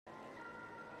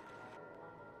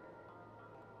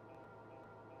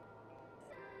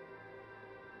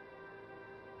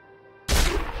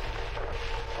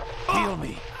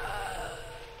me.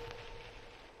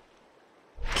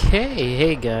 Okay,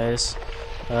 hey guys.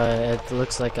 It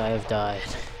looks like I have died.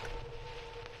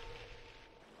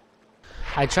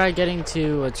 I tried getting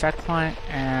to a checkpoint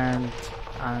and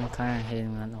I'm kind of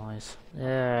hating that noise.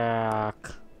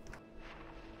 Yuck.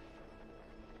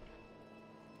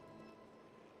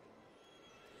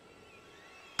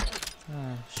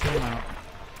 Shoot him out.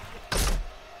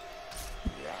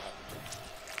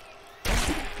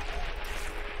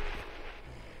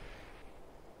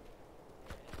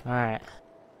 Alright.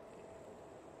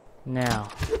 Now.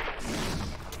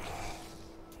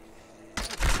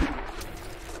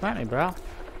 Come at me, bro.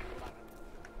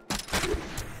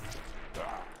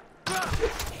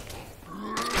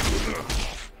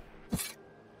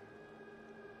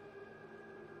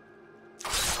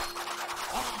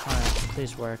 Alright,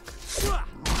 please work.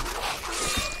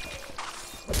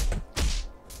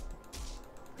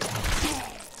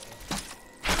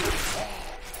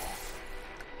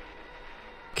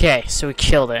 Okay, so we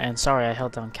killed it, and sorry I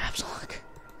held down caps lock.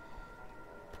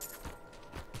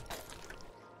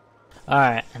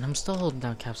 Alright, and I'm still holding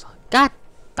down caps lock. God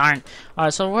darn!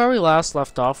 Alright, so where we last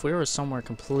left off, we were somewhere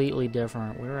completely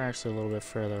different. We were actually a little bit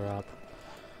further up.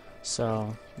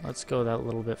 So, let's go that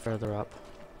little bit further up.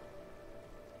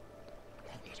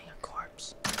 I'm eating a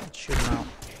corpse. Let's shoot him out.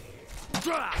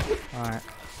 Alright.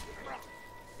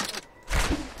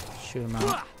 Shoot him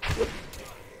out.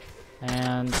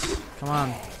 And, come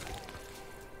on.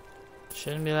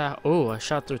 Shouldn't be that. Oh, I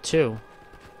shot through two.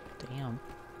 Damn.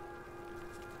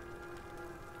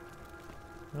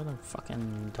 What are them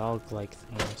fucking dog-like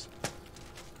things?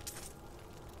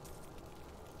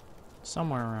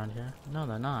 Somewhere around here. No,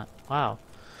 they're not. Wow.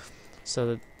 So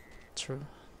the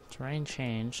terrain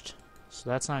changed. So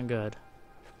that's not good.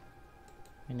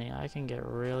 Meaning I can get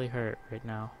really hurt right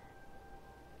now.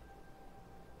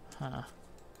 Huh.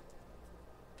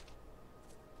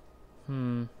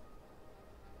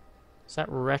 Is that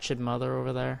wretched mother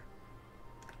over there?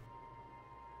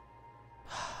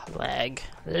 Leg.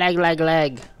 Leg, leg,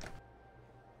 leg.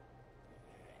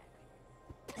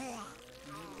 Yep,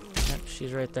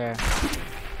 she's right there.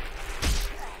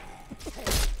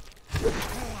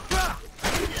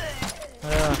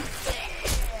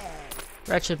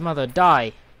 Wretched mother,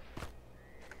 die.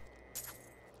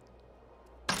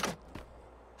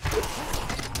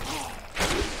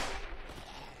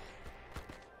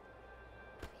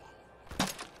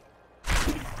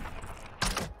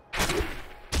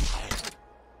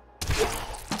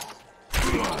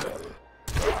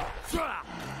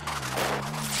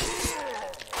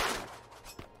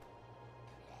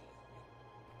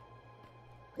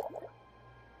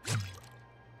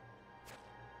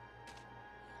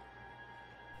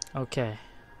 Okay.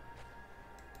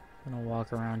 I'm gonna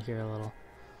walk around here a little.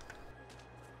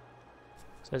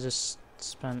 So I just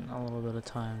spent a little bit of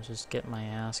time just getting my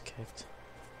ass kicked.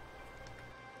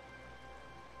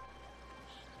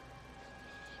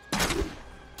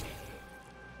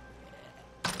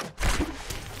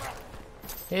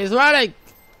 He's running!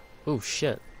 Oh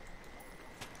shit.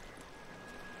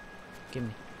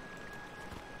 Gimme.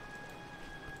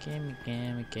 Gimme,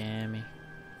 gimme, gimme.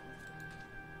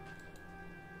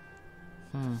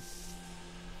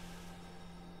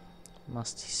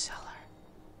 Musty cellar.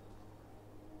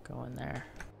 Go in there.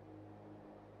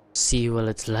 See what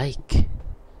it's like.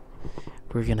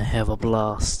 We're gonna have a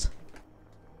blast.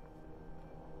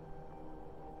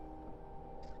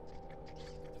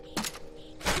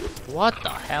 What the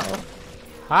hell?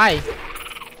 Hi.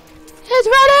 It's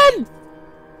running!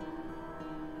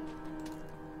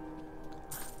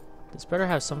 This better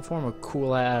have some form of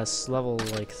cool ass level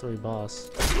like 3 boss.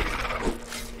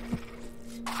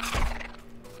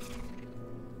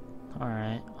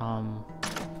 Alright,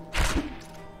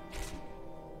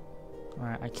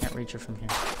 Alright, I can't reach her from here.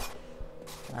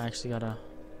 I actually gotta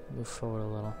move forward a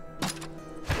little.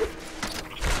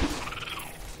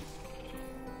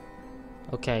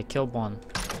 Okay, killed one.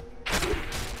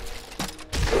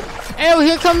 Oh,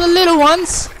 here come the little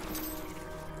ones!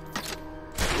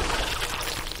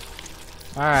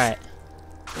 Alright.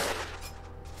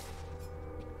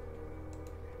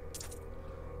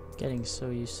 Getting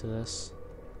so used to this.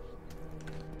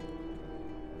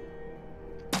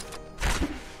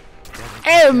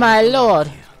 Oh my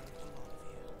lord!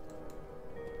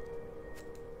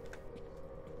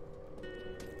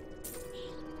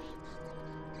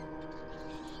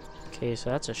 Okay, so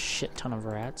that's a shit ton of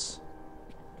rats.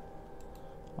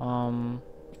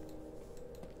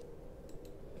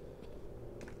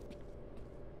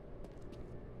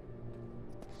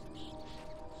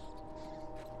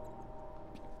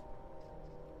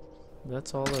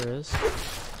 That's all there is.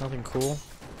 Nothing cool.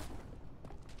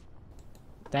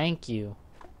 Thank you.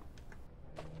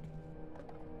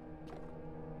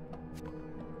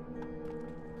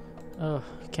 Oh,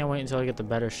 can't wait until I get the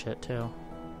better shit too.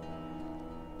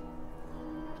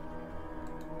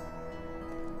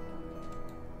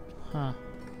 Huh.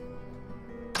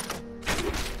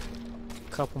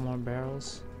 Couple more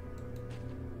barrels.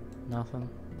 Nothing.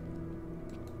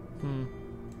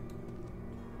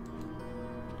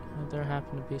 Would there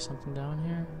happen to be something down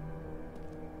here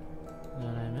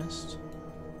that I missed?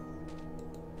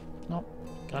 Nope.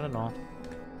 Got it all.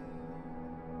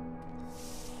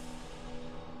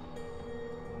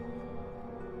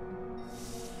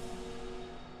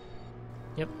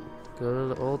 Yep. Go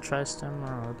to the old Tri-Stem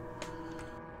Road.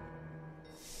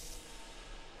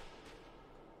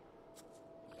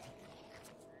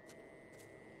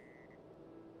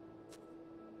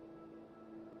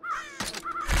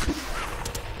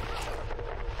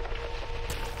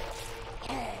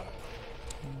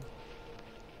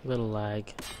 Little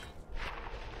lag.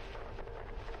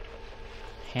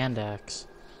 Hand axe.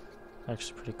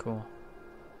 Actually pretty cool.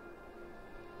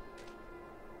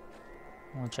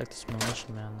 I wanna check this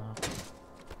militia man though.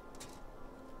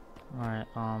 Alright,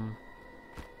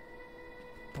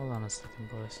 hold on a second,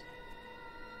 boys.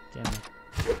 Gimme.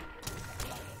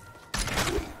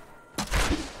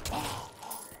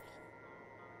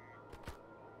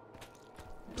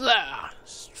 Blah!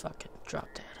 Just fucking drop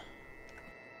dead.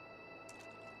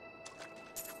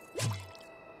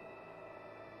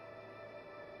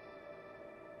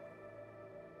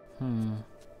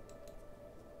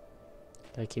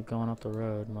 Gotta keep going up the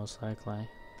road, most likely.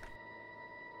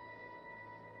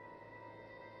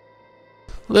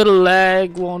 Little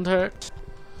lag won't hurt.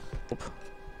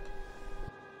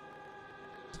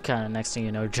 Kinda next thing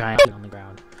you know, giant on the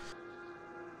ground.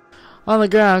 On the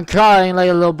ground, crying like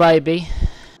a little baby.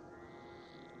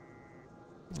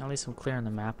 At least I'm clearing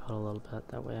the map out a little bit,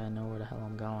 that way I know where the hell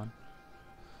I'm going.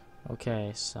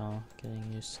 Okay, so,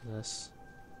 getting used to this.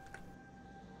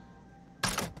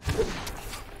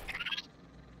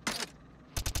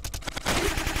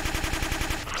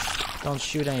 Don't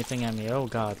shoot anything at me. Oh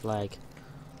god, lag.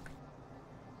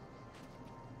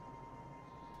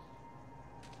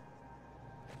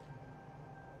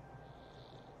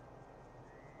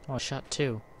 Oh, I shot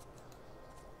two.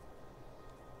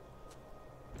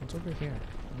 What's over here?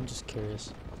 I'm just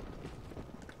curious.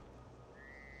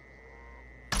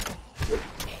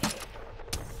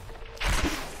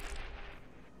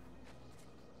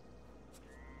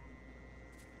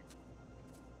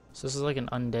 So this is like an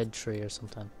undead tree or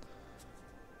something.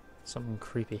 Something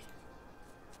creepy.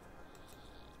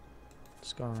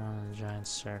 Let's go around in a giant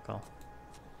circle.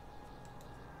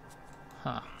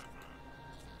 Huh.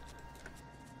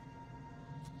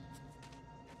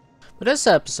 But this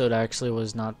episode actually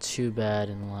was not too bad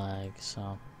in lag,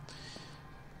 so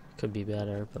could be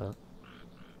better, but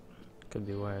could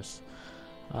be worse.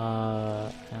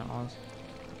 And also,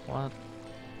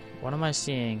 what am I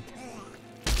seeing?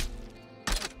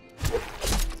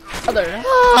 Other.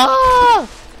 Ah!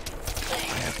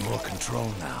 I have more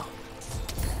control now.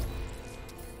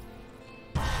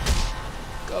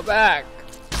 Go back.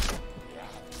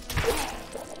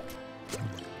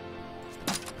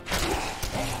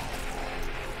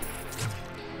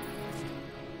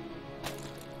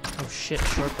 Oh shit,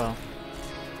 short bow.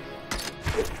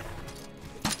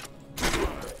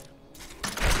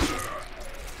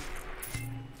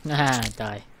 Ah,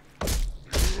 die.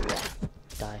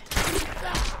 Die.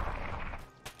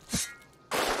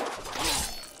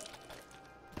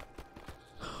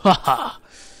 Haha!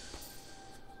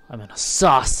 I'm in a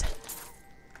sauce.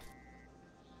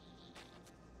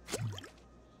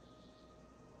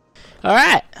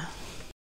 Alright.